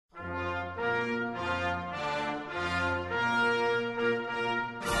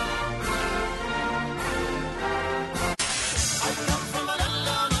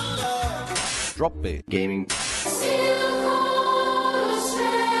Drop Bear Gaming.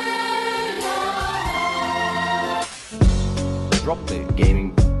 Drop Bear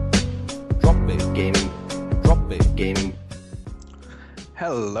Gaming. Drop Bear Gaming. Drop Bear Gaming.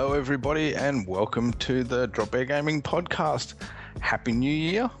 Hello, everybody, and welcome to the Drop Bear Gaming podcast. Happy New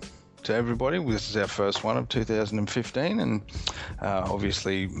Year to everybody. This is our first one of 2015, and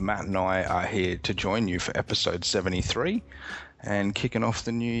obviously Matt and I are here to join you for episode 73 and kicking off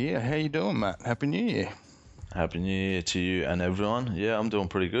the new year. How you doing, Matt? Happy New Year. Happy New Year to you and everyone. Yeah, I'm doing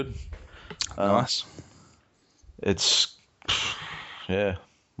pretty good. Nice. It's, yeah,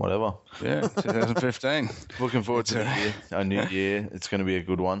 whatever. Yeah, 2015. Looking forward to a new year. It's going to be a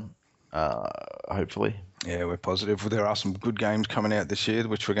good one, hopefully. Yeah, we're positive. There are some good games coming out this year,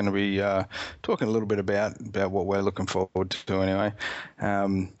 which we're going to be talking a little bit about what we're looking forward to anyway.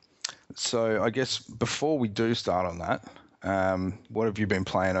 So I guess before we do start on that, what have you been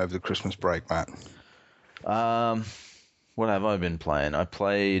playing over the Christmas break, Matt? What have I been playing? I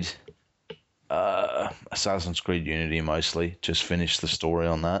played Assassin's Creed Unity mostly. Just finished the story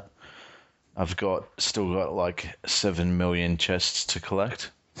on that. I've still got like 7 million chests to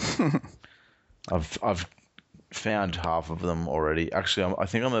collect. I've found half of them already. Actually, I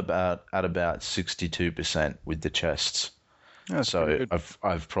think I'm at about 62% with the chests. So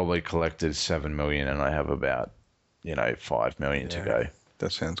I've probably collected 7 million, and I have about 5 million to go.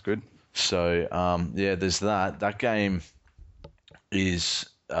 That sounds good. So yeah, there's that. That game is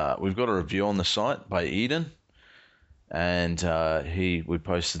we've got a review on the site by Eden, and we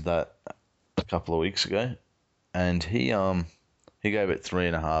posted that a couple of weeks ago, and he gave it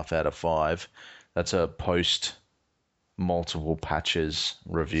 3.5 out of 5. That's a post multiple patches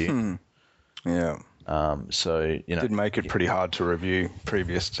review. Yeah. So did make it pretty hard to review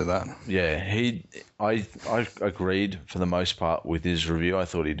previous to that. Yeah, I agreed for the most part with his review. I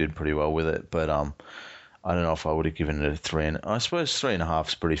thought he did pretty well with it, but I don't know if I would have given it a 3. And I suppose 3.5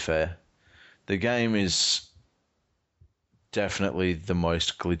 is pretty fair. The game is definitely the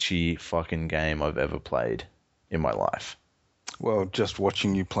most glitchy fucking game I've ever played in my life. Well, just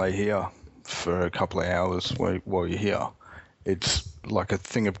watching you play here for a couple of hours while you're here, it's like a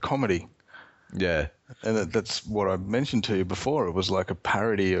thing of comedy. Yeah. And that's what I mentioned to you before. It was like a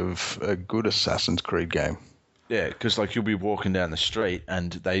parody of a good Assassin's Creed game. Yeah, because you'll be walking down the street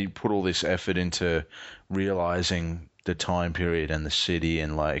and they put all this effort into realizing the time period and the city,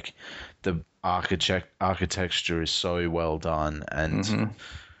 and the architecture is so well done, and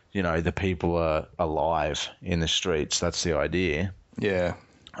the people are alive in the streets. That's the idea. Yeah.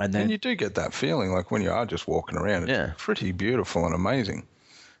 And you do get that feeling when you are just walking around. It's pretty beautiful and amazing.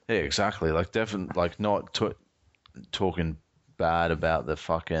 Yeah, exactly. Definitely, not talking bad about the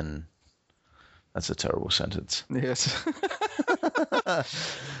fucking. That's a terrible sentence. Yes.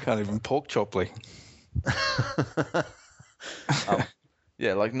 Can't even pork choply.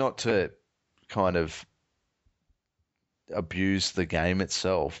 Yeah, not to kind of abuse the game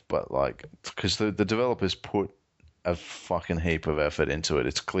itself, but because the developers put a fucking heap of effort into it.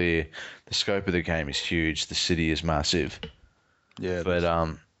 It's clear the scope of the game is huge. The city is massive. Yeah.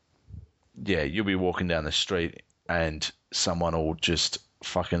 But yeah, you'll be walking down the street and someone will just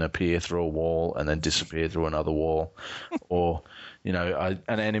fucking appear through a wall and then disappear through another wall. Or, an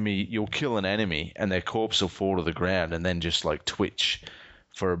enemy, you'll kill an enemy and their corpse will fall to the ground and then just twitch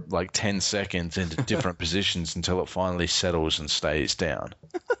for 10 seconds into different positions until it finally settles and stays down.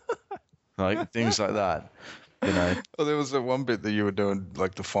 Things like that, Well, there was that one bit that you were doing,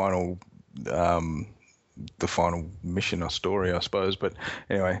 the final mission or story, I suppose. But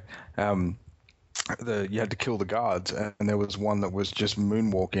anyway, you had to kill the guards, and there was one that was just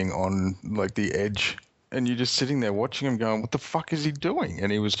moonwalking on the edge, and you're just sitting there watching him going, what the fuck is he doing?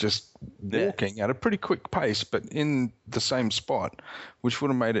 And he was just walking at a pretty quick pace, but in the same spot, which would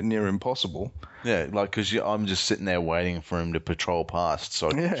have made it near impossible. Yeah, because I'm just sitting there waiting for him to patrol past so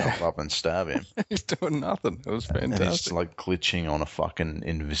I can jump up and stab him. He's doing nothing. It was fantastic. And he's glitching on a fucking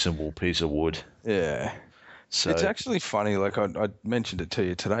invisible piece of wood. Yeah. So it's actually funny. I mentioned it to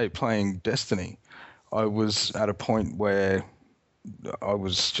you today, playing Destiny. I was at a point where I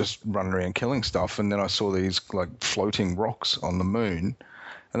was just running around killing stuff, and then I saw these floating rocks on the moon,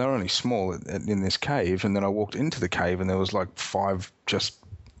 and they're only small in this cave. And then I walked into the cave, and there was 5 just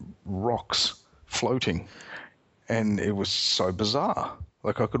rocks floating, and it was so bizarre.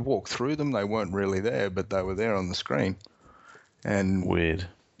 I could walk through them; they weren't really there, but they were there on the screen. And weird.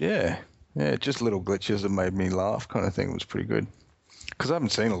 Yeah, just little glitches that made me laugh, kind of thing. It was pretty good. Because I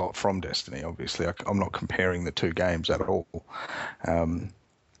haven't seen a lot from Destiny, obviously. I'm not comparing the two games at all.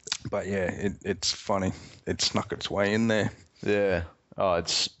 But yeah, it's funny. It snuck its way in there. Yeah. Oh,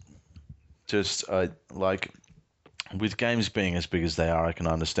 it's Just like with games being as big as they are, I can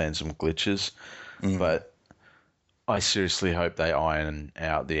understand some glitches, but I seriously hope they iron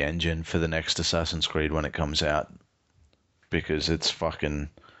out the engine for the next Assassin's Creed when it comes out, because it's fucking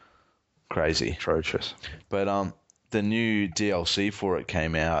crazy. Atrocious. But the new DLC for it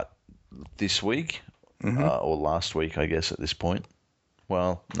came out this week, or last week, I guess, at this point.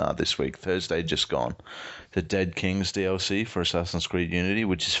 Well, no, this week, Thursday just gone. The Dead Kings DLC for Assassin's Creed Unity,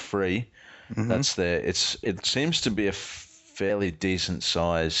 which is free. That's there. It seems to be a fairly decent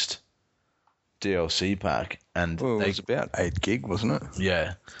sized DLC pack, and Well, it was about 8 gig, wasn't it?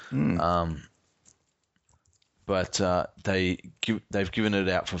 yeah. But they've given it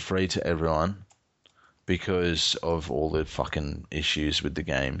out for free to everyone because of all the fucking issues with the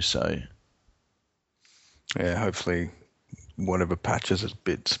game. So Yeah, hopefully whatever patches it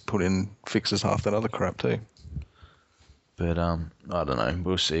bits put in fixes half that other crap too. But I don't know.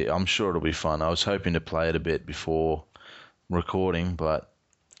 We'll see. I'm sure it'll be fun. I was hoping to play it a bit before recording, but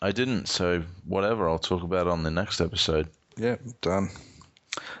I didn't. So whatever. I'll talk about it on the next episode. Yeah, done.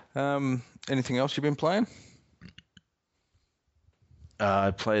 Anything else you've been playing?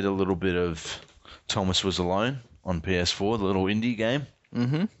 I played a little bit of Thomas Was Alone on PS4, the little indie game,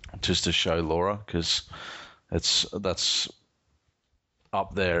 just to show Laura, because that's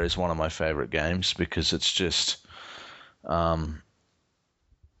up there as one of my favorite games, because it's just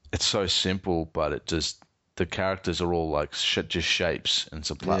it's so simple, but it just, the characters are all like just shapes, and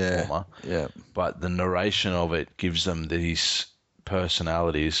it's a platformer. Yeah. But the narration of it gives them these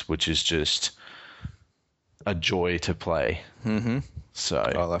personalities, which is just a joy to play. So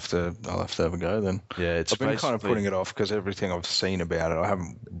I'll have to have a go then. yeah, it's I've been kind of basically- putting it off because everything I've seen about it, I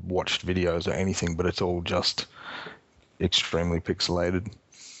haven't watched videos or anything, but it's all just extremely pixelated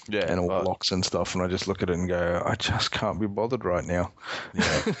yeah, and all but- blocks and stuff, and I just look at it and go, I just can't be bothered right now.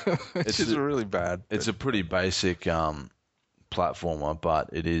 Yeah. It's just really bad. It's a pretty basic platformer, but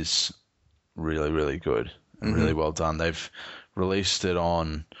it is really, really good and really well done. They've released it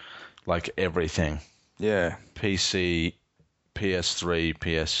on like everything. Yeah. PC, PS3,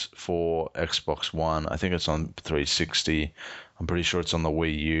 PS4, Xbox One. I think it's on 360. I'm pretty sure it's on the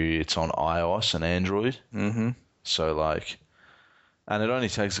Wii U. It's on iOS and Android. So like, and it only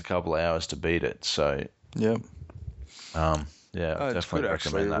takes a couple of hours to beat it. So Yeah. yeah, I it's definitely good,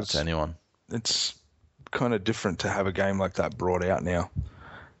 actually. recommend It that was- to anyone. It's kind of different to have a game like that brought out now,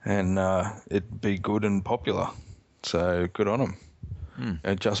 and it'd be good and popular. So good on them.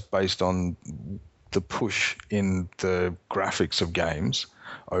 And just based on the push in the graphics of games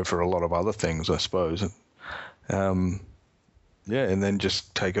over a lot of other things, I suppose. Yeah, and then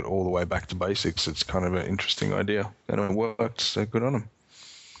just take it all the way back to basics. It's kind of an interesting idea, and it worked. So good on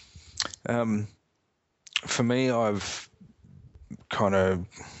them. For me, I've kind of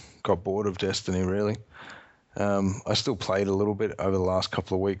got bored of Destiny, really. I still played a little bit over the last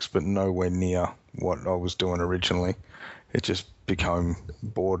couple of weeks, but nowhere near what I was doing originally. It just became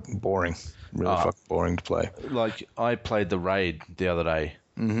boring, really fucking boring to play. Like, I played the raid the other day,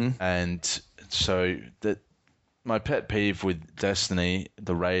 and so that my pet peeve with Destiny,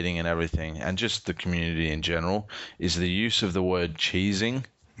 the raiding and everything, and just the community in general, is the use of the word cheesing.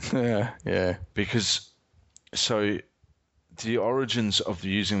 Yeah. Because so the origins of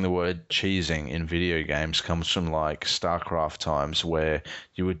using the word cheesing in video games comes from like StarCraft times, where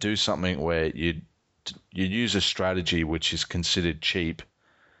you would do something where you'd use a strategy which is considered cheap,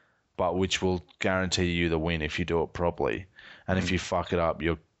 but which will guarantee you the win if you do it properly. And if you fuck it up,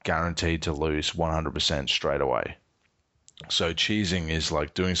 you're guaranteed to lose 100% straight away. So cheesing is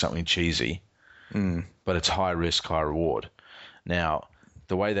like doing something cheesy, but it's high risk, high reward. Now,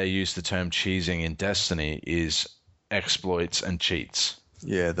 the way they use the term cheesing in Destiny is exploits and cheats.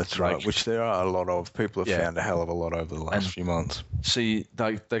 Yeah, that's right. Like- Which there are a lot of. People have Yeah. found a hell of a lot over the last few months. See,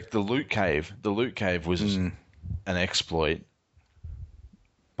 like the loot cave was an exploit,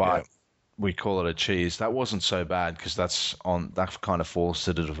 but we call it a cheese. That wasn't so bad because that kind of falls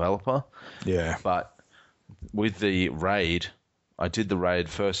to the developer. Yeah. But with the raid, I did the raid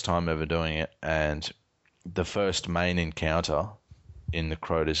first time ever doing it, and the first main encounter in the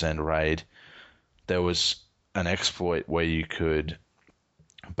Crota's End raid, there was an exploit where you could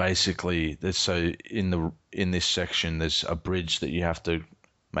basically, so in this section there's a bridge that you have to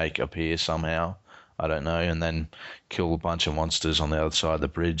make appear somehow, I don't know, and then kill a bunch of monsters on the other side of the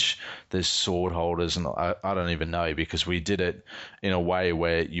bridge. There's sword holders, and I don't even know, because we did it in a way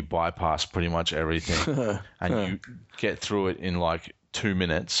where you bypass pretty much everything and you get through it in like 2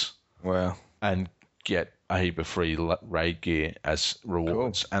 minutes Wow. and get a heap of free raid gear as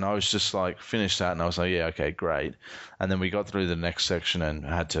rewards. Cool. And I was just like, finished that, and I was like, yeah, okay, great. And then we got through the next section and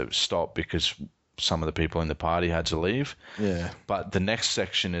had to stop because some of the people in the party had to leave. Yeah. But the next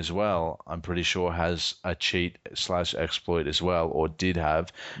section as well, I'm pretty sure has a cheat / exploit as well, or did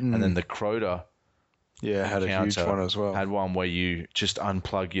have. And then the Crota had a huge one as well. Had one where you just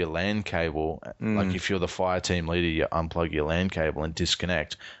unplug your LAN cable. Like if you're the fire team leader, you unplug your LAN cable and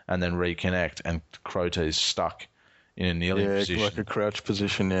disconnect, and then reconnect, and Crota is stuck in a kneeling position. Like a crouch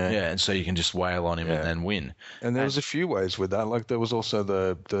position, yeah. Yeah, and so you can just wail on him and then win. And there was a few ways with that. Like there was also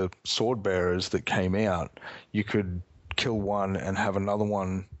the sword bearers that came out. You could kill one and have another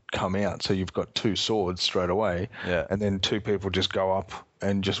one come out, so you've got 2 swords straight away. Yeah. And then 2 people just go up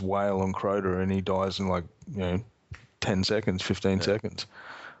and just wail on Crota, and he dies in like 10 seconds, 15 seconds.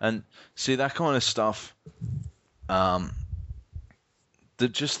 And see that kind of stuff.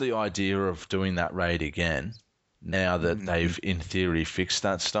 Just the idea of doing that raid again, now that they've in theory fixed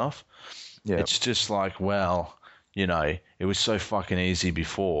that stuff, it's just like, well, it was so fucking easy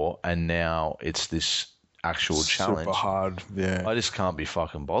before, and now it's this actual challenge. Super hard, yeah. I just can't be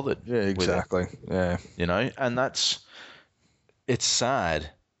fucking bothered. Yeah, exactly. Yeah. And it's sad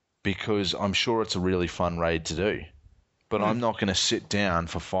because I'm sure it's a really fun raid to do, but I'm not going to sit down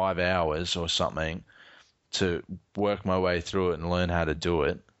for 5 hours or something to work my way through it and learn how to do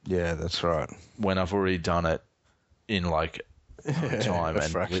it. Yeah, that's right. When I've already done it in like time a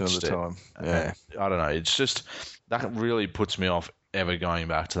fraction of the time. Yeah. I don't know. It's just that really puts me off ever going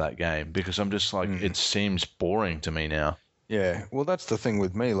back to that game because I'm just like, it seems boring to me now. Yeah. Well, that's the thing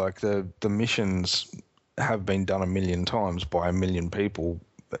with me. Like the missions have been done 1 million times by 1 million people,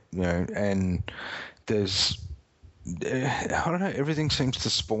 and there's, I don't know, everything seems to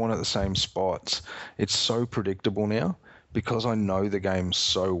spawn at the same spots. It's so predictable now because I know the game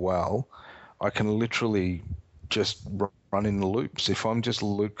so well. I can literally just run in the loops. If I'm just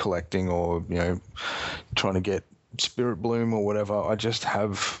loot collecting or, trying to get Spirit Bloom or whatever, I just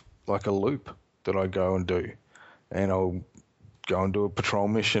have like a loop that I go and do. And I'll go and do a patrol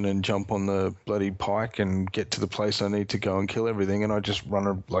mission and jump on the bloody pike and get to the place I need to go and kill everything. And I just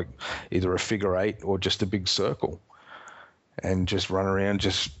run either a figure 8 or just a big circle and just run around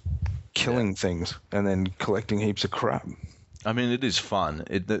just killing things and then collecting heaps of crap. I mean, it is fun.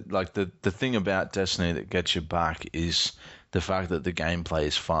 The thing about Destiny that gets you back is the fact that the gameplay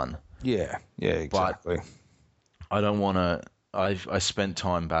is fun. Yeah, exactly. But I don't want to. I spent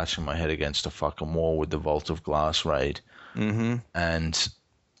time bashing my head against a fucking wall with the Vault of Glass raid, and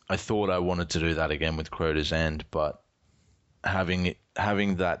I thought I wanted to do that again with Crota's End, but having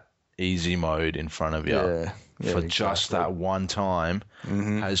that easy mode in front of you for just that one time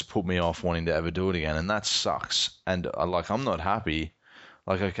has put me off wanting to ever do it again, and that sucks. And I'm not happy.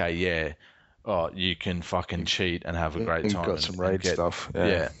 Like, okay, you can fucking cheat and have a great time. Got some raid stuff.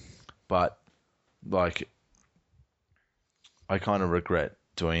 Yeah, but like, I kind of regret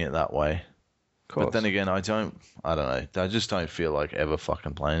doing it that way. But then again, I don't know. I just don't feel like ever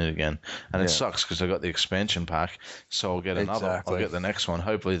fucking playing it again. And it sucks because I got the expansion pack, so I'll get another. Exactly. I'll get the next one.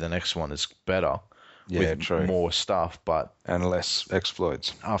 Hopefully the next one is better. Yeah, with true. More stuff, and less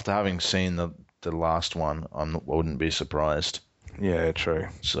exploits. After having seen the last one, I wouldn't be surprised. Yeah, true.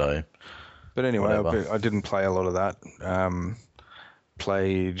 So, but anyway, I didn't play a lot of that.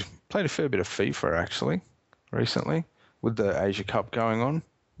 Played a fair bit of FIFA actually recently with the Asia Cup going on.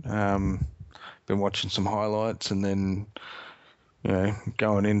 Been watching some highlights and then,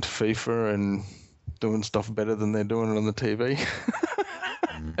 going into FIFA and doing stuff better than they're doing it on the TV,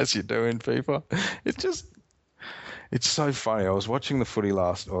 as you do in FIFA. It's so funny. I was watching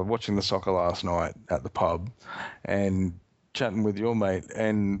watching the soccer last night at the pub, and chatting with your mate,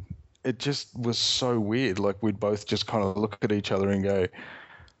 and it just was so weird. Like we'd both just kind of look at each other and go,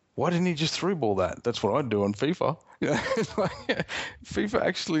 "Why didn't he just through ball that? That's what I'd do on FIFA." It's like, FIFA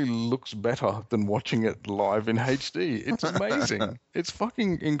actually looks better than watching it live in HD. It's amazing. It's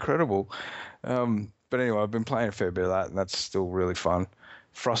fucking incredible. But anyway, I've been playing a fair bit of that, and that's still really fun.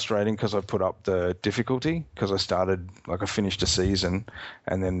 Frustrating because I put up the difficulty because I finished a season,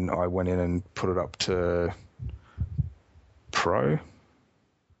 and then I went in and put it up to Pro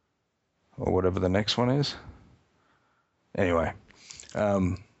or whatever the next one is. Anyway,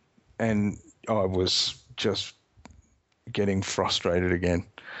 and I was just getting frustrated again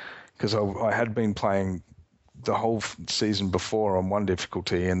because I had been playing the whole season before on one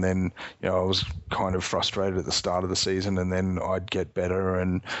difficulty, and then I was kind of frustrated at the start of the season, and then I'd get better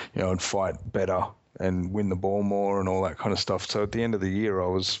and I'd fight better and win the ball more and all that kind of stuff. So at the end of the year I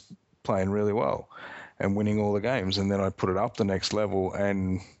was playing really well and winning all the games, and then I put it up the next level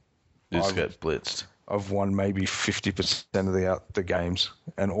and just get blitzed. I've won maybe 50% of the games,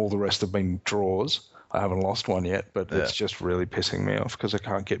 and all the rest have been draws. I haven't lost one yet, but it's just really pissing me off because I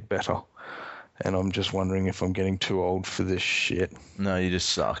can't get better. And I'm just wondering if I'm getting too old for this shit. No, you just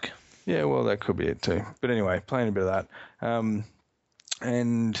suck. Yeah, well, that could be it too. But anyway, playing a bit of that.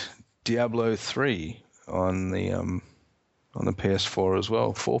 And Diablo 3 on the PS4 as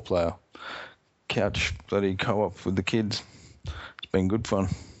well, 4-player. Couch bloody co-op with the kids. It's been good fun.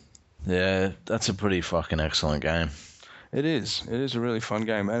 Yeah, that's a pretty fucking excellent game. It is. It is a really fun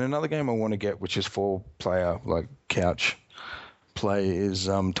game. And another game I want to get, which is 4-player, like couch play, is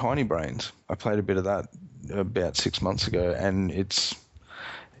Tiny Brains. I played a bit of that about 6 months ago, and it's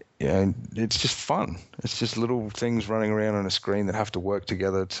just fun. It's just little things running around on a screen that have to work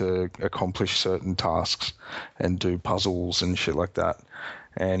together to accomplish certain tasks and do puzzles and shit like that.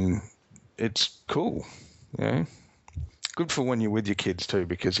 And it's cool, you know. Good for when you're with your kids too,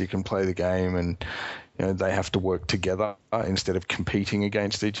 because you can play the game and they have to work together instead of competing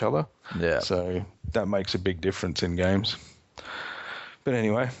against each other. Yeah. So that makes a big difference in games. But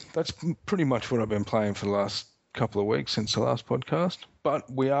anyway, that's pretty much what I've been playing for the last couple of weeks since the last podcast.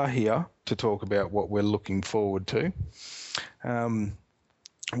 But we are here to talk about what we're looking forward to.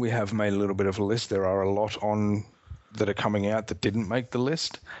 We have made a little bit of a list. There are a lot on that are coming out that didn't make the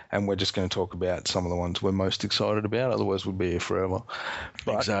list, and we're just going to talk about some of the ones we're most excited about. Otherwise, we'll be here forever.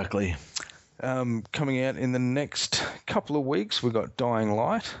 But, exactly. Coming out in the next couple of weeks, we've got Dying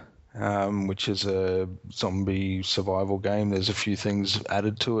Light, which is a zombie survival game. There's a few things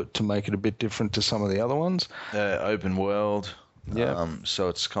added to it to make it a bit different to some of the other ones. Open world. Yeah. So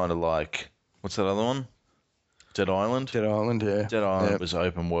it's kind of like, what's that other one? Dead Island? Dead Island, yeah. Dead Island was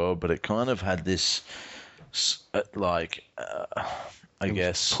open world, but it kind of had this, I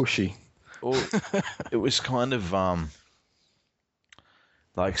guess... pushy. Or it was kind of,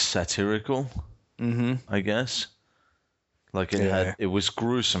 like satirical, I guess. Like it was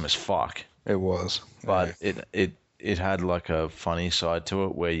gruesome as fuck. It was. But it had like a funny side to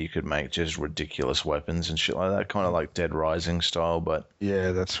it where you could make just ridiculous weapons and shit like that, kind of like Dead Rising style, but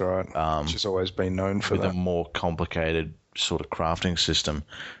yeah, that's right. Which has always been known for with that. a more complicated sort of crafting system.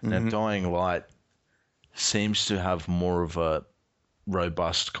 Now, Dying Light seems to have more of a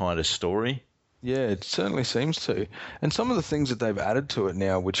robust kind of story. Yeah, it certainly seems to. And some of the things that they've added to it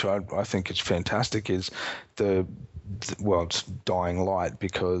now, which I think is fantastic, is it's Dying Light,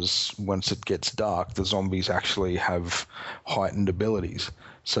 because once it gets dark, the zombies actually have heightened abilities.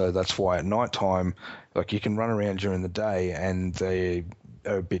 So that's why at night time, like, you can run around during the day and they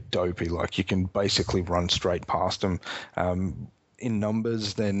are a bit dopey. Like, you can basically run straight past them. In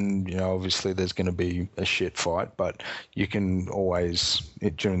numbers, then, obviously there's going to be a shit fight, but you can always,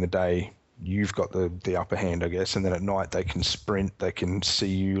 during the day, you've got the upper hand, I guess, and then at night they can sprint, they can see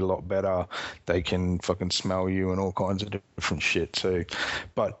you a lot better, they can fucking smell you and all kinds of different shit too.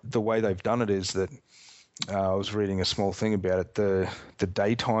 But the way they've done it is that I was reading a small thing about it. The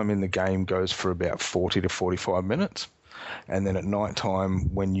daytime in the game goes for about 40 to 45 minutes. And then at night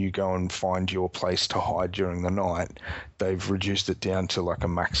time, when you go and find your place to hide during the night, they've reduced it down to like a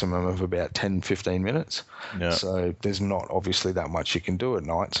maximum of about 10, 15 minutes. Yeah. So there's not obviously that much you can do at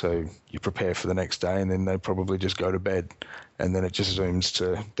night. So you prepare for the next day, and then they probably just go to bed. And then it just zooms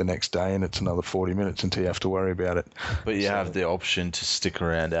to the next day, and it's another 40 minutes until you have to worry about it. But you have the option to stick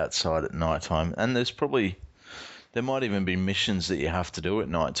around outside at night time. And there might even be missions that you have to do at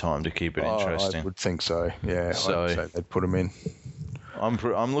night time to keep it interesting. I would think so. Yeah, so I'd say they'd put them in.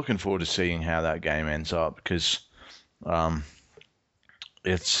 I'm looking forward to seeing how that game ends up, because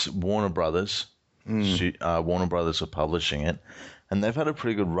it's Warner Brothers. Warner Brothers are publishing it, and they've had a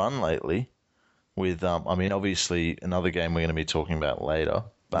pretty good run lately. With obviously another game we're going to be talking about later,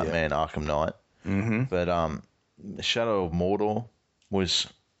 Batman Arkham Knight. Mm-hmm. But Shadow of Mordor was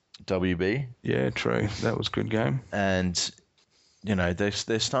WB. Yeah, true. That was a good game. And, they're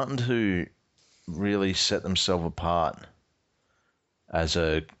starting to really set themselves apart as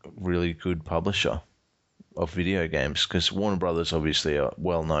a really good publisher of video games, because Warner Brothers obviously are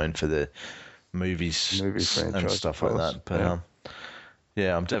well known for their movies and stuff like that. But,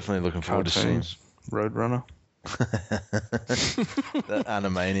 I'm definitely looking forward to seeing Roadrunner. The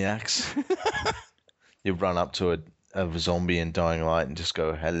Animaniacs. You run up to a zombie in Dying Light and just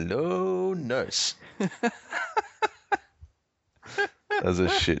go, "Hello, nurse." That was a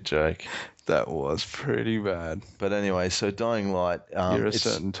shit joke. That was pretty bad. But anyway, so Dying Light... You're a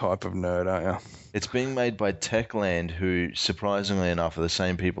certain type of nerd, aren't you? It's being made by Techland, who, surprisingly enough, are the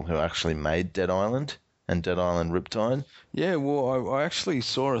same people who actually made Dead Island and Dead Island Riptide. Yeah, well, I actually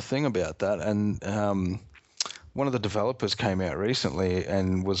saw a thing about that, and one of the developers came out recently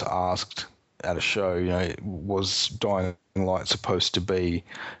and was asked at a show, was Dying Light supposed to be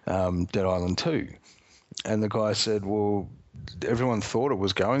Dead Island 2? And the guy said, well, everyone thought it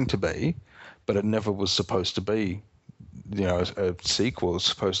was going to be, but it never was supposed to be, a sequel. It's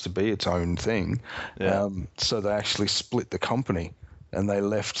supposed to be its own thing. Yeah. So they actually split the company, and they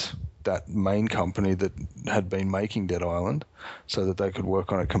left that main company that had been making Dead Island so that they could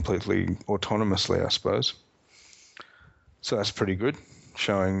work on it completely autonomously, I suppose. So that's pretty good,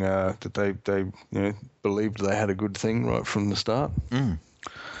 showing that they believed they had a good thing right from the start.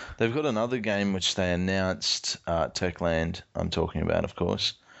 They've got another game which they announced, Techland, I'm talking about, of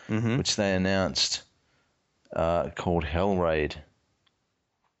course, which they announced called Hell Raid.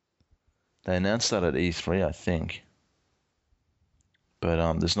 They announced that at E3, I think.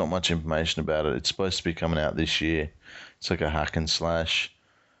 But there's not much information about it. It's supposed to be coming out this year. It's like a hack and slash.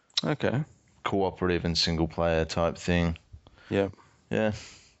 Okay. Cooperative and single player type thing. Yeah. Yeah.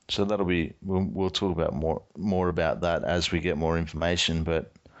 So that'll be. We'll talk about more about that as we get more information.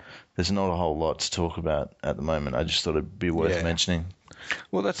 But there's not a whole lot to talk about at the moment. I just thought it'd be worth mentioning.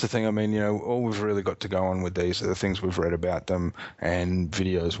 Well, that's the thing. I mean, all we've really got to go on with these are the things we've read about them and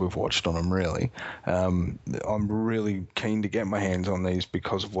videos we've watched on them, really. I'm really keen to get my hands on these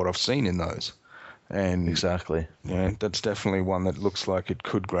because of what I've seen in those. And exactly. Yeah, that's definitely one that looks like it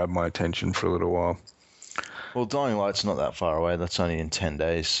could grab my attention for a little while. Well, Dying Light's not that far away. That's only in 10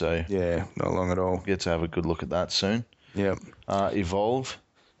 days, so... Yeah, not long at all. Get to have a good look at that soon. Yep. Evolve.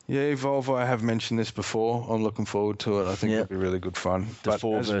 Yeah, Evolve, I have mentioned this before. I'm looking forward to it. I think it'll be really good fun. The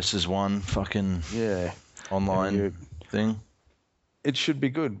 4 versus 1 fucking online thing. It should be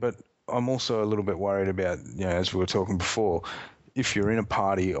good, but I'm also a little bit worried about, as we were talking before, if you're in a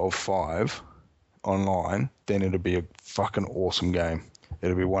party of 5 online, then it'll be a fucking awesome game.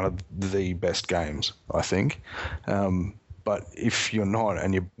 It'll be one of the best games, I think. But if you're not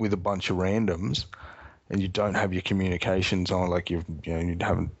and you're with a bunch of randoms and you don't have your communications on, like you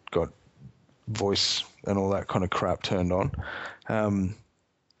haven't got voice and all that kind of crap turned on,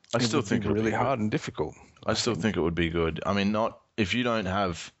 I still think it's really hard and difficult. I still think it would be good. I mean, not if you don't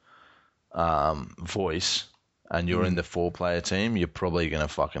have voice and you're in the 4-player team, you're probably going to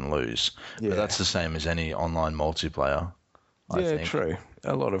fucking lose. Yeah. But that's the same as any online multiplayer, I think. True.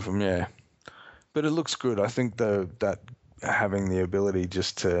 A lot of them, yeah. But it looks good. I think that having the ability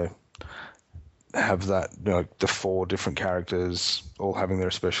just to have that, the 4 different characters all having their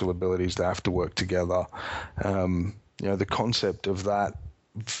special abilities, they have to work together. The concept of that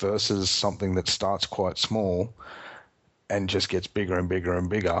versus something that starts quite small and just gets bigger and bigger and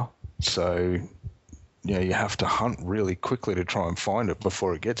bigger. So, you have to hunt really quickly to try and find it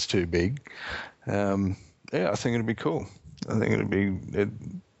before it gets too big. I think it'd be cool. I think it'd be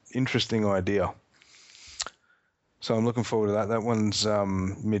an interesting idea. So I'm looking forward to that. That one's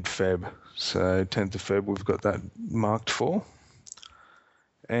mid-Feb. So 10th of Feb, we've got that marked for.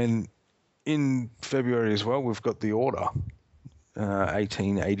 And in February as well, we've got The Order,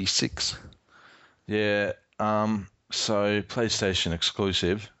 1886. Yeah. So PlayStation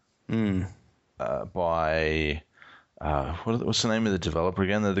exclusive by... what's the name of the developer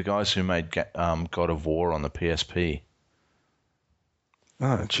again? They're the guys who made God of War on the PSP.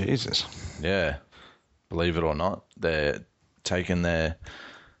 Oh, Jesus. Yeah. Believe it or not, they're taking the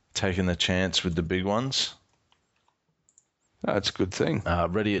chance with the big ones. That's a good thing.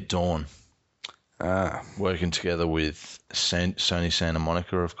 Ready at Dawn. Working together with Sony Santa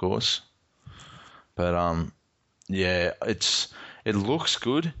Monica, of course. But it looks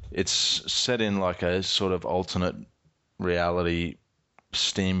good. It's set in like a sort of alternate reality,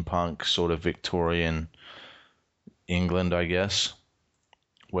 steampunk sort of Victorian England, I guess,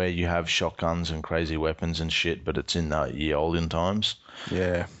 where you have shotguns and crazy weapons and shit, but it's in the ye olden times.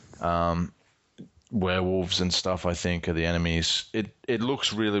 Yeah. Werewolves and stuff, I think, are the enemies. It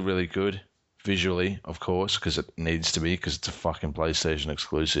looks really, really good visually, of course, because it needs to be, because it's a fucking PlayStation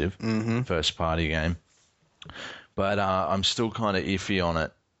exclusive, first party game. But I'm still kind of iffy on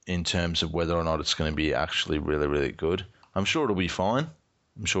it in terms of whether or not it's going to be actually really, really good. I'm sure it'll be fine.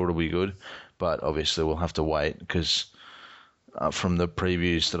 I'm sure it'll be good. But obviously we'll have to wait, because from the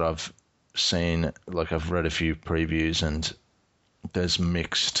previews that I've seen, like I've read a few previews, and there's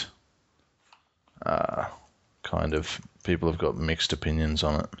mixed kind of... People have got mixed opinions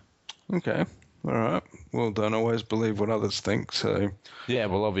on it. Okay. All right. Well, don't always believe what others think, so... Yeah,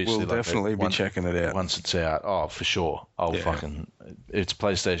 well, obviously... We'll definitely be checking it out. Once it's out. Oh, for sure. It's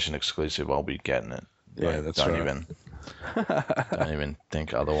PlayStation exclusive, I'll be getting it. Yeah, that's right. Don't even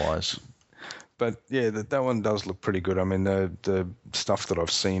think otherwise. But, yeah, that one does look pretty good. I mean, the stuff that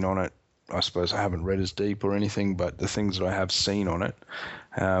I've seen on it, I suppose I haven't read as deep or anything, but the things that I have seen on it,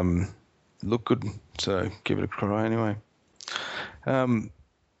 look good. So give it a try anyway.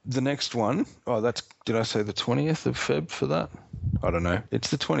 The next one, did I say the 20th of Feb for that? I don't know.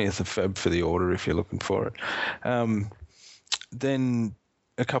 It's the 20th of Feb for the order if you're looking for it. Then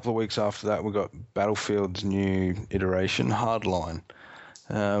a couple of weeks after that, we got Battlefield's new iteration, Hardline.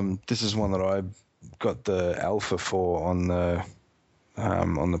 This is one that I got the alpha for on the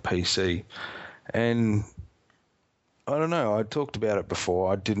PC, and I don't know. I talked about it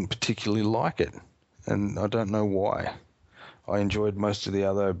before. I didn't particularly like it, and I don't know why. I enjoyed most of the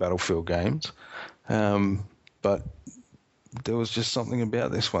other Battlefield games, but there was just something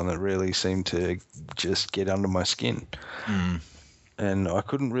about this one that really seemed to just get under my skin. And I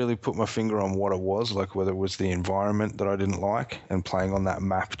couldn't really put my finger on what it was, like whether it was the environment that I didn't like, and playing on that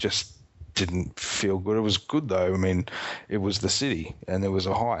map just didn't feel good. It was good though. I mean, it was the city, and there was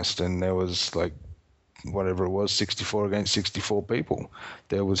a heist, and there was like whatever it was, 64 against 64 people.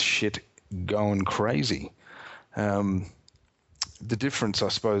 There was shit going crazy. The difference, I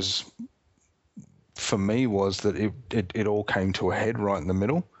suppose, for me was that it all came to a head right in the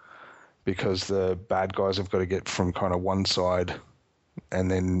middle, because the bad guys have got to get from kind of one side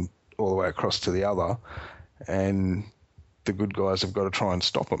and then all the way across to the other, and the good guys have got to try and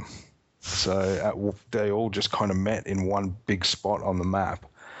stop them. So they all just kind of met in one big spot on the map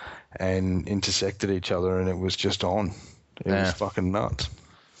and intersected each other, and it was just on. It was fucking nuts.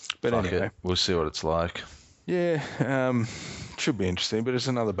 But anyway, we'll see what it's like. Yeah, should be interesting, but it's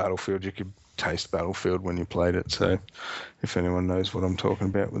another Battlefield. You could taste Battlefield when you played it, so if anyone knows what I'm talking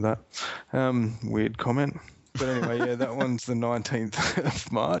about with that. Weird comment. But anyway, yeah, that one's the 19th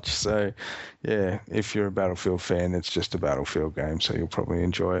of March, so yeah, if you're a Battlefield fan, it's just a Battlefield game, so you'll probably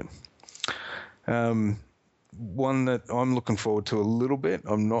enjoy it. One that I'm looking forward to a little bit,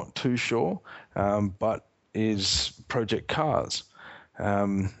 I'm not too sure, but is Project Cars.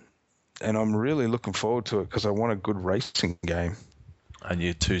 And I'm really looking forward to it because I want a good racing game. And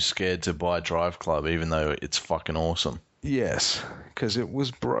you're too scared to buy Drive Club, even though it's fucking awesome. Yes, because it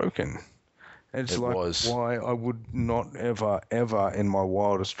was broken. It's why I would not ever, ever in my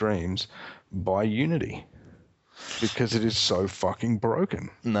wildest dreams buy Unity. Because it is so fucking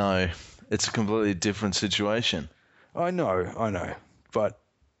broken. No, it's a completely different situation. I know. But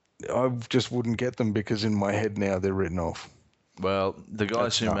I just wouldn't get them because in my head now they're written off. Well, the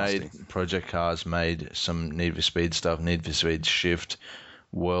guys who made Project Cars made some Need for Speed stuff, Need for Speed Shift,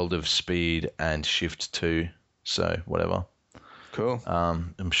 World of Speed, and Shift 2. So, whatever. Cool.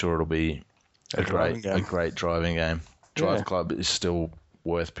 I'm sure it'll be a great driving game. Drive Club is still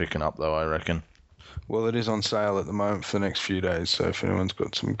worth picking up, though, I reckon. Well, it is on sale at the moment for the next few days, so if anyone's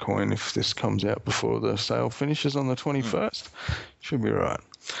got some coin, if this comes out before the sale finishes on the 21st, should be right.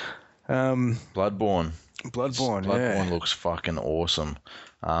 Bloodborne. Bloodborne looks fucking awesome.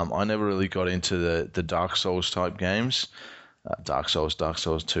 I never really got into the Dark Souls type games. Dark Souls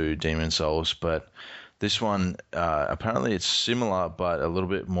 2, Demon Souls, but this one, apparently it's similar but a little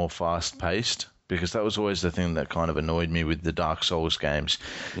bit more fast-paced, because that was always the thing that kind of annoyed me with the Dark Souls games.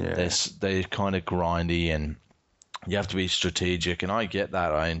 Yeah. They're kind of grindy and you have to be strategic, and I get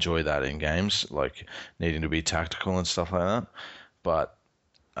that. I enjoy that in games, like needing to be tactical and stuff like that. But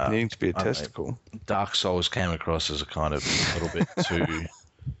needing to be a testicle. Dark Souls came across as a kind of a little bit too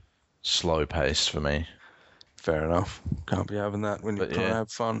slow-paced for me. Fair enough. Can't be having that when you're trying to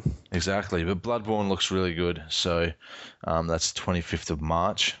have fun. Exactly. But Bloodborne looks really good. So that's 25th of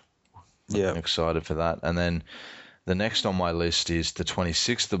March. I'm excited for that. And then the next on my list is the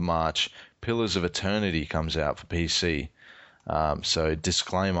 26th of March. Pillars of Eternity comes out for PC. So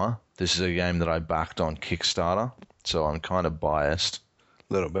disclaimer, this is a game that I backed on Kickstarter. So I'm kind of biased.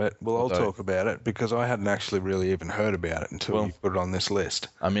 A little bit. Well, I'll talk about it because I hadn't actually really even heard about it until you put it on this list.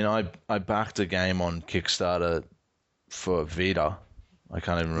 I mean, I backed a game on Kickstarter for Vita. I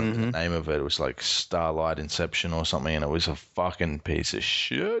can't even remember the name of it. It was like Starlight Inception or something, and it was a fucking piece of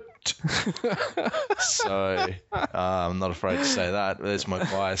shit. So I'm not afraid to say that. There's my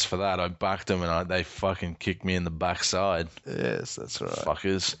bias for that. I backed them, and they fucking kicked me in the backside. Yes, that's right.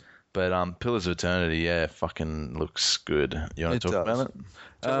 Fuckers. But Pillars of Eternity, fucking looks good. You want to talk about it?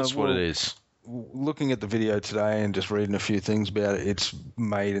 Tell us what it is. Looking at the video today and just reading a few things about it, it's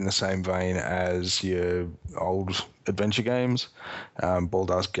made in the same vein as your old adventure games,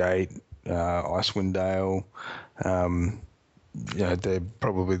 Baldur's Gate, Icewind Dale. They're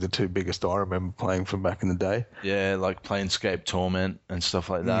probably the two biggest I remember playing from back in the day. Yeah, like Planescape Torment and stuff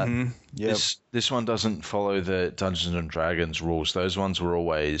like that. Mm-hmm. Yep. This one doesn't follow the Dungeons and Dragons rules. Those ones were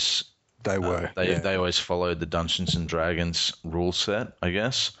always... They always followed the Dungeons and Dragons rule set, I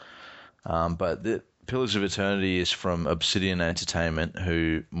guess. But Pillars of Eternity is from Obsidian Entertainment,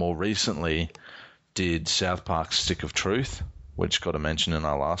 who more recently did South Park Stick of Truth, which got a mention in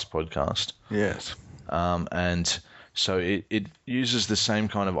our last podcast. Yes. And so it uses the same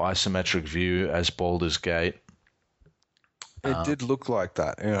kind of isometric view as Baldur's Gate. It did look like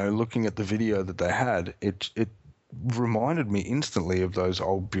that. You know, looking at the video that they had, it reminded me instantly of those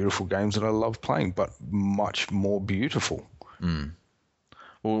old beautiful games that I love playing, but much more beautiful.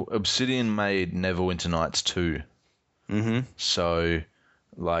 Well, Obsidian made Neverwinter Nights 2. Mm-hmm. So,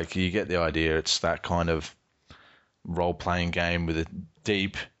 like, you get the idea. It's that kind of role-playing game with a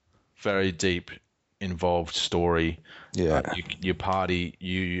deep, very deep, involved story. Yeah. Your party,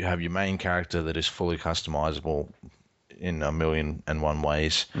 you have your main character that is fully customizable in 1,000,001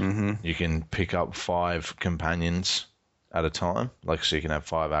 ways. Mm-hmm. You can pick up 5 companions at a time. Like, so you can have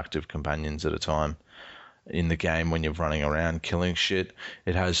 5 active companions at a time in the game when you're running around killing shit.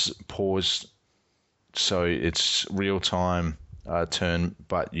 It has pause, so it's real time turn,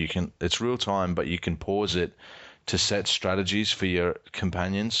 but it's real time, but you can pause it to set strategies for your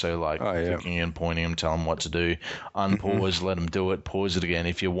companions. So like clicking and pointing them, tell them what to do, unpause, let them do it, pause it again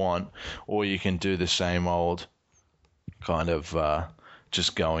if you want, or you can do the same old kind of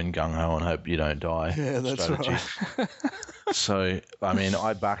just go in gung-ho and hope you don't die strategy. Right. So, I mean,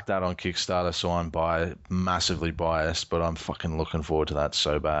 I backed that on Kickstarter, so I'm massively biased, but I'm fucking looking forward to that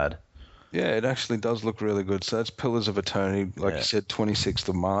so bad. Yeah, it actually does look really good. So that's Pillars of Eternity, like you said, 26th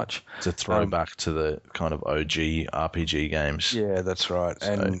of March. It's a throwback to the kind of OG RPG games. Yeah, that's right.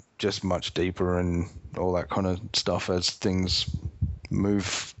 So, and just much deeper and all that kind of stuff as things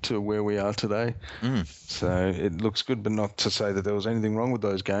move to where we are today. So it looks good, but not to say that there was anything wrong with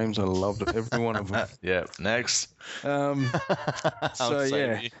those games. I loved every one of them. Yeah, next. So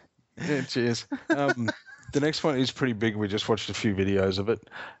yeah, cheers. The next one is pretty big. We just watched a few videos of it.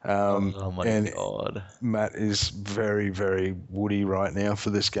 Oh my God. Matt is very, very woody right now for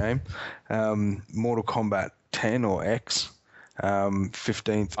this game. Mortal Kombat 10 or X,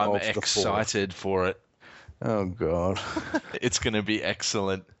 15th I'm of the 4th. excited for it. Oh, God. It's going to be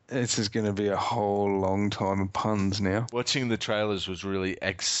excellent. This is going to be a whole long time of puns now. Watching the trailers was really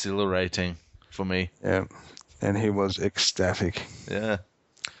exhilarating for me. Yeah, and he was ecstatic. Yeah.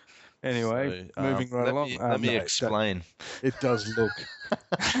 Anyway, moving right along. Let me explain. It does look...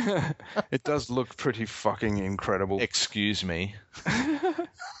 it does look pretty fucking incredible. Excuse me.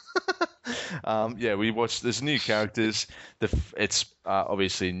 Yeah, we watched. There's new characters. It's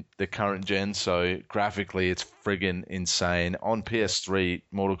obviously the current gen, so graphically it's friggin' insane. On PS3,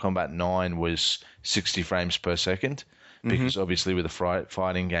 Mortal Kombat 9 was 60 frames per second because obviously with a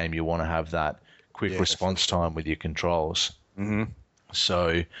fighting game, you want to have that quick response time with your controls. Mm-hmm.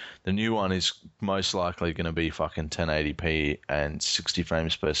 So the new one is most likely going to be fucking 1080p and 60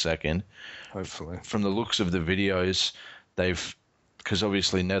 frames per second. Hopefully. From the looks of the videos, because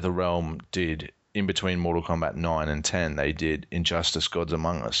obviously NetherRealm did, in between Mortal Kombat 9 and 10, they did Injustice Gods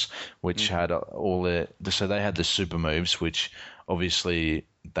Among Us, which had so they had the super moves, which obviously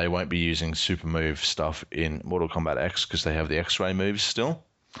they won't be using super move stuff in Mortal Kombat X because they have the X-ray moves still.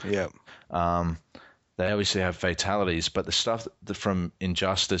 Yeah. They obviously have fatalities, but the stuff from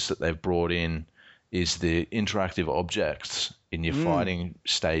Injustice that they've brought in is the interactive objects in your fighting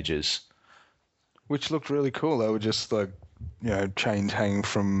stages. Which looked really cool. They were just like, chains hanging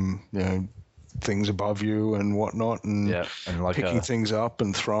from, things above you and whatnot, and like picking things up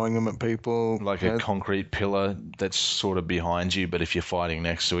and throwing them at people. Like a concrete pillar that's sort of behind you, but if you're fighting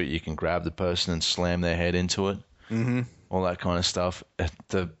next to it, you can grab the person and slam their head into it. Mm-hmm. All that kind of stuff.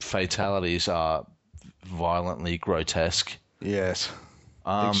 The fatalities are violently grotesque. Yes.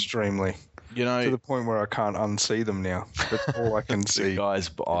 Extremely. To the point where I can't unsee them now. That's all I can see. The guy's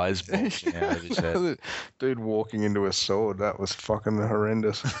eyes bulging out of his head. Dude walking into a sword, that was fucking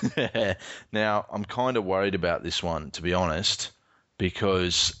horrendous. Now, I'm kind of worried about this one, to be honest,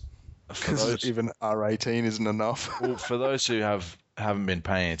 because even R18 isn't enough. Well, for those who haven't been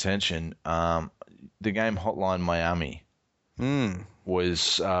paying attention, the game Hotline Miami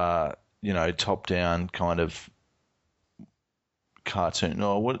was, top-down kind of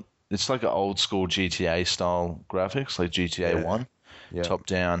cartoon. It's like an old school GTA style graphics, like GTA 1, top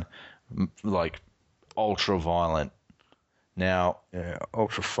down, like ultra violent. Now,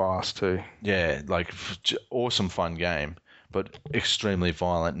 ultra fast too. Yeah, like awesome fun game, but extremely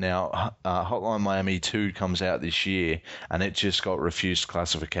violent. Now, Hotline Miami 2 comes out this year, and it just got refused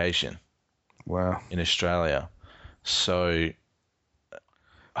classification. Wow. In Australia, so.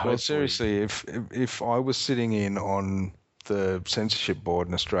 Well, seriously, if I was sitting in on the censorship board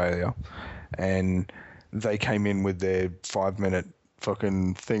in Australia and they came in with their 5-minute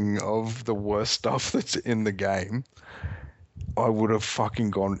fucking thing of the worst stuff that's in the game, I would have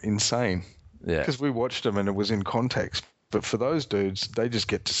fucking gone insane. Yeah. Because we watched them and it was in context. But for those dudes, they just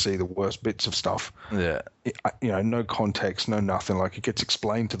get to see the worst bits of stuff. Yeah. No context, no nothing. Like, it gets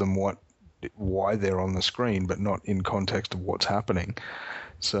explained to them why they're on the screen, but not in context of what's happening.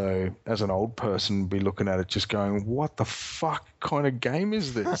 So, as an old person, be looking at it just going, what the fuck kind of game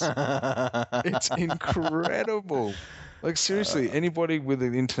is this? It's incredible. Like, seriously, anybody with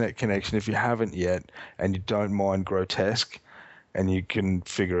an internet connection, if you haven't yet, and you don't mind grotesque, and you can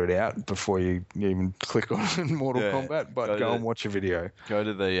figure it out before you even click on Mortal Kombat, but go and watch a video. Go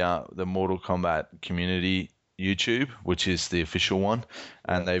to the Mortal Kombat community YouTube, which is the official one,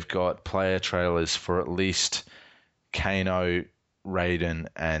 and they've got player trailers for at least Kano, Raiden,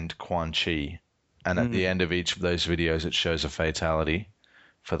 and Quan Chi. And at the end of each of those videos, it shows a fatality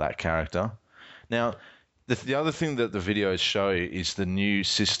for that character. Now, the other thing that the videos show is the new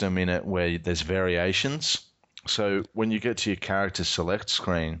system in it where there's variations. So when you get to your character select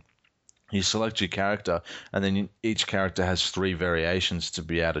screen, you select your character, and then each character has 3 variations to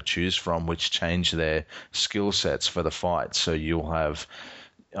be able to choose from, which change their skill sets for the fight. So you'll have,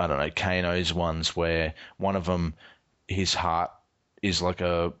 I don't know, Kano's ones where one of them, his heart is like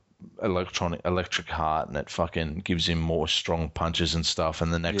a electric heart, and it fucking gives him more strong punches and stuff,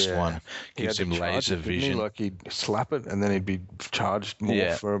 and the next one gives him laser vision. Like, he'd slap it and then he'd be charged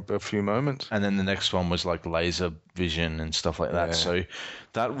more for a few moments. And then the next one was like laser vision and stuff like that. So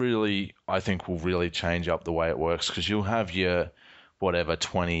that really, I think, will really change up the way it works, because you'll have your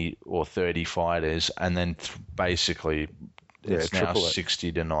 20 or 30 fighters, and then basically it's now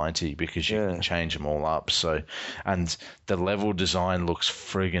 60 to 90 because you can change them all up. So, and the level design looks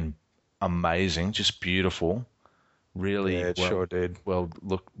friggin' amazing, just beautiful. Really, sure did. Well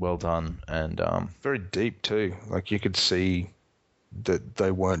done, and very deep too. Like, you could see that they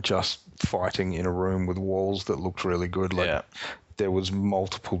weren't just fighting in a room with walls that looked really good. Like, there was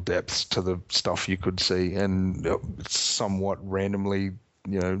multiple depths to the stuff you could see, and somewhat randomly,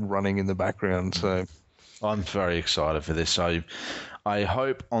 running in the background. So, I'm very excited for this. I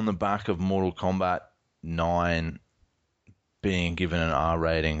hope on the back of Mortal Kombat 9 being given an R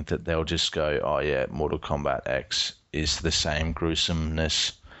rating that they'll just go, oh yeah, Mortal Kombat X is the same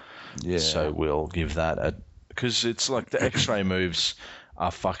gruesomeness. Yeah. So we'll give that because it's like the X-ray moves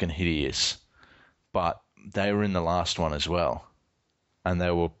are fucking hideous, but they were in the last one as well, and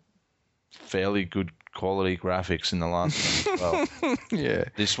they were fairly good quality graphics in the last one as well. Yeah.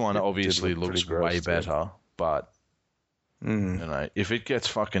 This one obviously looks way better, but if it gets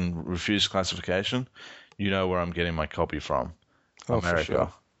fucking refused classification, you know where I'm getting my copy from.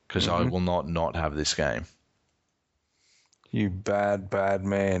 America. Because I will not have this game. You bad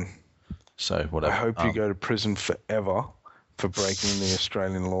man. So whatever. I hope you go to prison forever for breaking the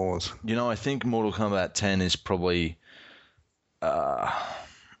Australian laws. I think Mortal Kombat 10 is probably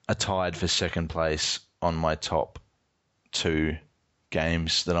tied for second place on my top 2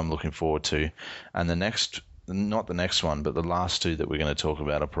 games that I'm looking forward to. And not the next one, but the last 2 that we're going to talk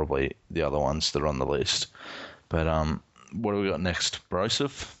about are probably the other ones that are on the list. But what do we got next,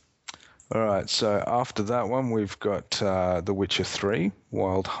 Broseph? All right, so after that one, we've got The Witcher 3,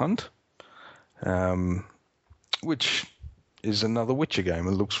 Wild Hunt, which is another Witcher game.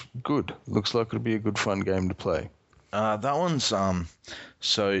 It looks good. Looks like it'll be a good, fun game to play. That one's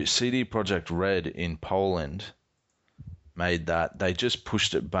so CD Projekt Red in Poland made that. They just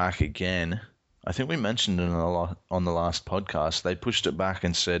pushed it back again. I think we mentioned it on the last podcast. They pushed it back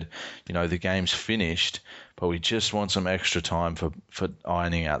and said, the game's finished, but we just want some extra time for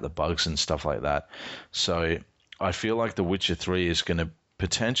ironing out the bugs and stuff like that. So I feel like The Witcher 3 is going to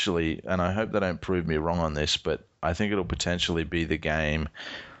potentially, and I hope they don't prove me wrong on this, but I think it'll potentially be the game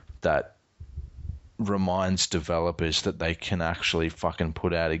that reminds developers that they can actually fucking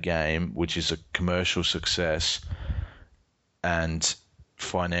put out a game which is a commercial success and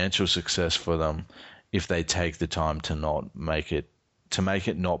financial success for them if they take the time to not make it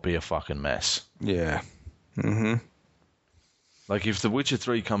not be a fucking mess. Yeah. Like, if The Witcher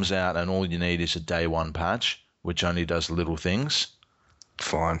 3 comes out and all you need is a day one patch which only does little things,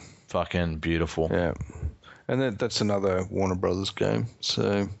 fine. Fucking beautiful. Yeah. And that's another Warner Brothers game.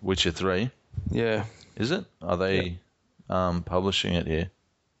 So Witcher 3? Yeah. Is it? Are they publishing it here?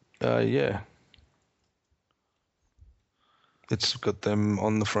 Yeah. It's got them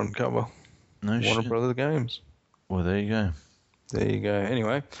on the front cover. No shit. Warner Brothers Games. Well, there you go. There you go.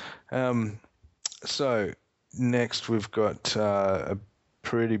 Anyway, so next we've got a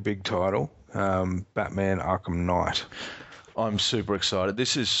pretty big title, Batman Arkham Knight. I'm super excited.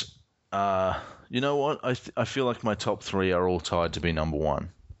 This is You know what? I feel like my top 3 are all tied to be number 1.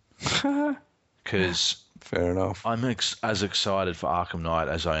 Because fair enough. I'm as excited for Arkham Knight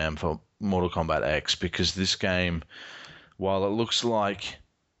as I am for Mortal Kombat X, because this game, while it looks like,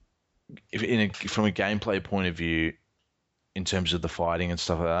 from a gameplay point of view, in terms of the fighting and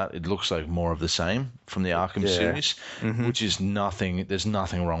stuff like that, it looks like more of the same from the Arkham series, which is nothing. There's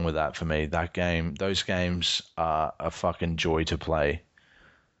nothing wrong with that for me. Those games are a fucking joy to play.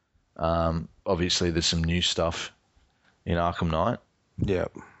 Obviously, there's some new stuff in Arkham Knight. Yeah.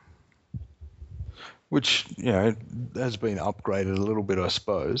 Which, has been upgraded a little bit, I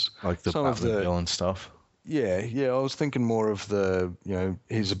suppose. Like the Batmobile and stuff. Yeah. I was thinking more of the,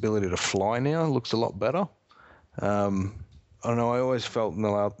 his ability to fly now looks a lot better. I don't know, I always felt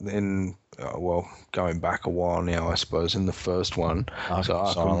going back a while now, I suppose, in the first one,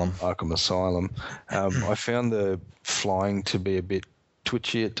 Arkham Asylum, I found the flying to be a bit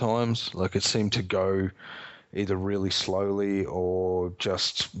twitchy at times. Like, it seemed to go either really slowly or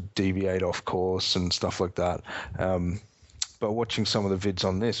just deviate off course and stuff like that. But watching some of the vids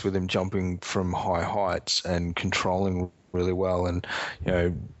on this, with him jumping from high heights and controlling really well, and,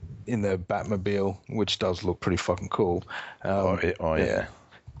 in the Batmobile, which does look pretty fucking cool. Yeah.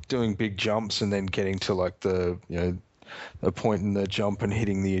 Doing big jumps and then getting to like the point in the jump and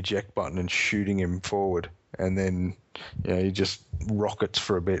hitting the eject button and shooting him forward, and then he just rockets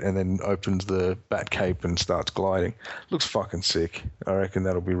for a bit and then opens the bat cape and starts gliding. Looks fucking sick. I reckon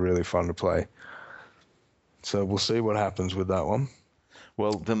that'll be really fun to play. So we'll see what happens with that one.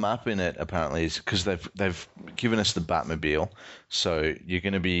 Well, the map in it apparently is, because they've given us the Batmobile, so you're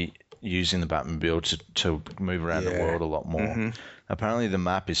going to be using the Batmobile to move around the world a lot more. Mm-hmm. Apparently, the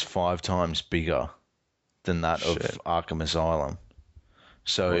map is 5 times bigger than that of Arkham Asylum,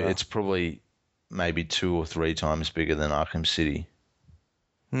 so it's probably maybe 2 or 3 times bigger than Arkham City.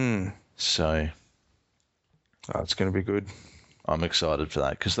 So, it's going to be good. I'm excited for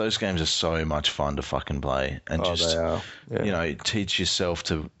that, because those games are so much fun to fucking play, and just teach yourself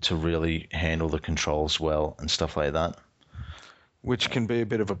to really handle the controls well and stuff like that. Which can be a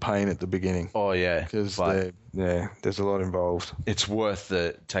bit of a pain at the beginning. Oh yeah, because there's a lot involved. It's worth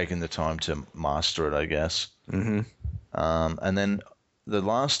taking the time to master it, I guess. Mm-hmm. And then the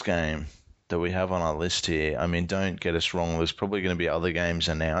last game that we have on our list here, I mean, don't get us wrong, there's probably going to be other games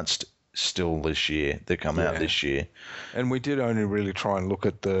announced still this year that come out this year, and we did only really try and look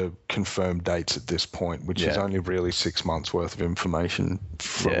at the confirmed dates at this point, which is only really 6 months worth of information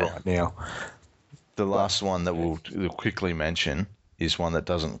for right now. The last one that we'll quickly mention is one that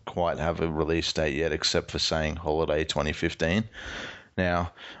doesn't quite have a release date yet, except for saying holiday 2015.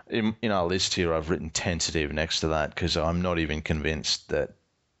 Now, in our list here, I've written tentative next to that, because I'm not even convinced that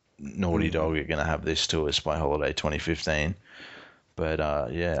Naughty Dog are going to have this to us by holiday 2015. But,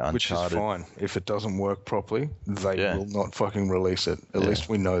 Uncharted. Which is fine. If it doesn't work properly, they will not fucking release it. At least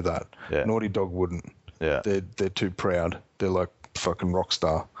we know that. Yeah. Naughty Dog wouldn't. Yeah. They're too proud. They're like fucking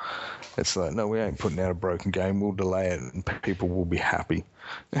Rockstar. It's like, no, we ain't putting out a broken game. We'll delay it and people will be happy.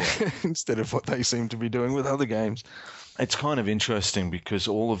 Instead of what they seem to be doing with other games. It's kind of interesting, because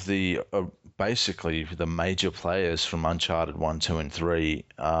all of the, basically the major players from Uncharted 1, 2, and 3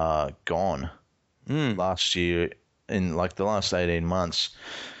 are gone. Last year, in like the last 18 months,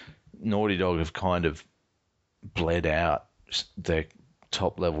 Naughty Dog have kind of bled out their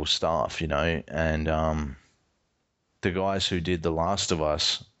top level staff, and the guys who did The Last of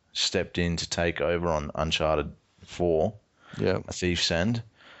Us stepped in to take over on Uncharted 4, A Thief's End.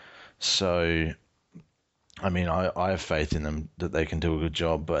 So, I mean, I have faith in them that they can do a good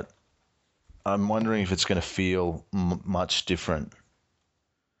job, but I'm wondering if it's going to feel much different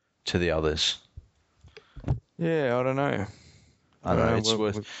to the others. Yeah, I don't know. I don't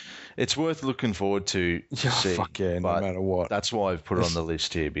know. It's worth looking forward to see. Fuck yeah, no matter what. That's why I've put it on the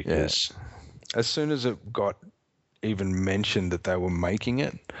list here, because as soon as it got even mentioned that they were making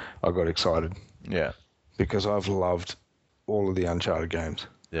it, I got excited. Yeah. Because I've loved all of the Uncharted games.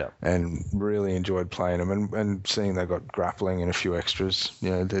 Yeah. And really enjoyed playing them, and seeing they got grappling and a few extras.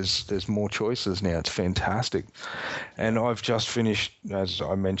 There's more choices now. It's fantastic. And I've just finished, as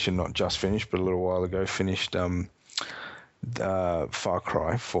I mentioned, not just finished, but a little while ago, finished Far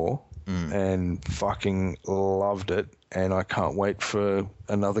Cry 4 and fucking loved it. And I can't wait for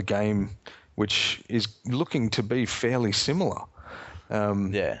another game which is looking to be fairly similar. I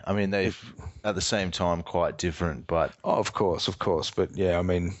mean, they've at the same time quite different, but of course, but I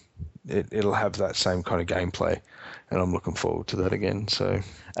mean, it'll have that same kind of gameplay, and I'm looking forward to that again. So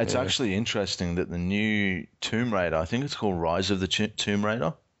it's actually interesting that the new Tomb Raider, I think it's called Rise of the Tomb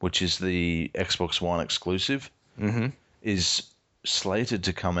Raider, which is the Xbox One exclusive, is slated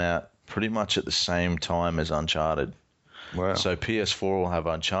to come out pretty much at the same time as Uncharted. Wow. So PS4 will have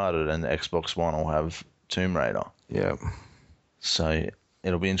Uncharted and Xbox One will have Tomb Raider. Yeah. So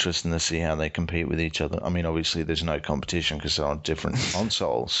it'll be interesting to see how they compete with each other. I mean, obviously there's no competition because they're on different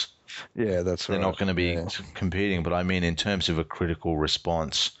consoles. Yeah, that's right. They're not going to be competing, but I mean, in terms of a critical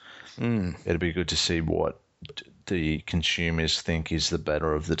response, it'll be good to see what the consumers think is the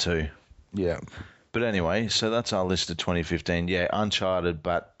better of the two. Yeah. But anyway, so that's our list of 2015. Yeah, Uncharted,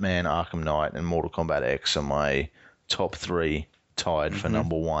 Batman, Arkham Knight, and Mortal Kombat X are my top 3, tied for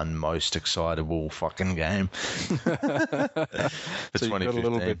number 1 most excitable fucking game. So you've got a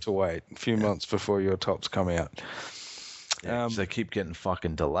little bit to wait, a few months before your tops come out. Yeah, they keep getting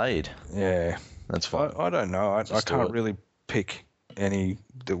fucking delayed. Yeah. That's fine. I don't know. I can't really pick any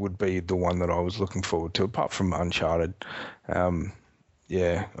that would be the one that I was looking forward to, apart from Uncharted.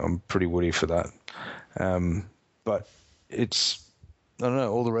 Yeah, I'm pretty woody for that. But it's, I don't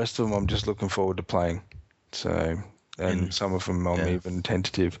know, all the rest of them I'm just looking forward to playing. So, and some of them I'm even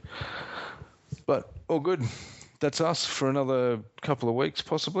tentative. But all good. That's us for another couple of weeks,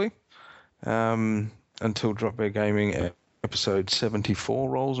 possibly. Until Drop Bear Gaming episode 74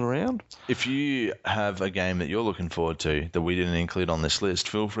 rolls around. If you have a game that you're looking forward to that we didn't include on this list,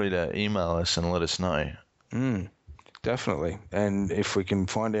 feel free to email us and let us know. Definitely. And if we can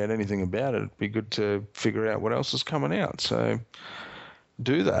find out anything about it, it'd be good to figure out what else is coming out. So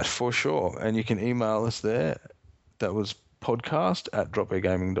do that for sure. And you can email us there. That was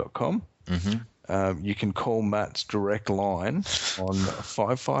podcast@dropbeargaming.com. You can call Matt's direct line on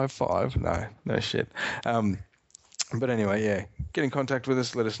 555. No shit. But anyway, yeah, get in contact with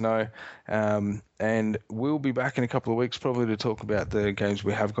us, let us know. And we'll be back in a couple of weeks probably to talk about the games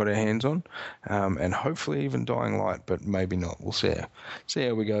we have got our hands on, and hopefully even Dying Light, but maybe not. We'll see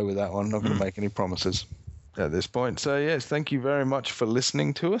how we go with that one. Not going to make any promises at this point. So, yes, thank you very much for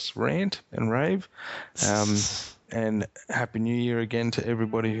listening to us rant and rave. And Happy New Year again to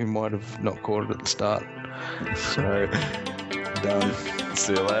everybody who might have not caught it at the start. So, done.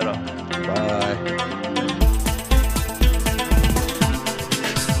 See you later. Bye.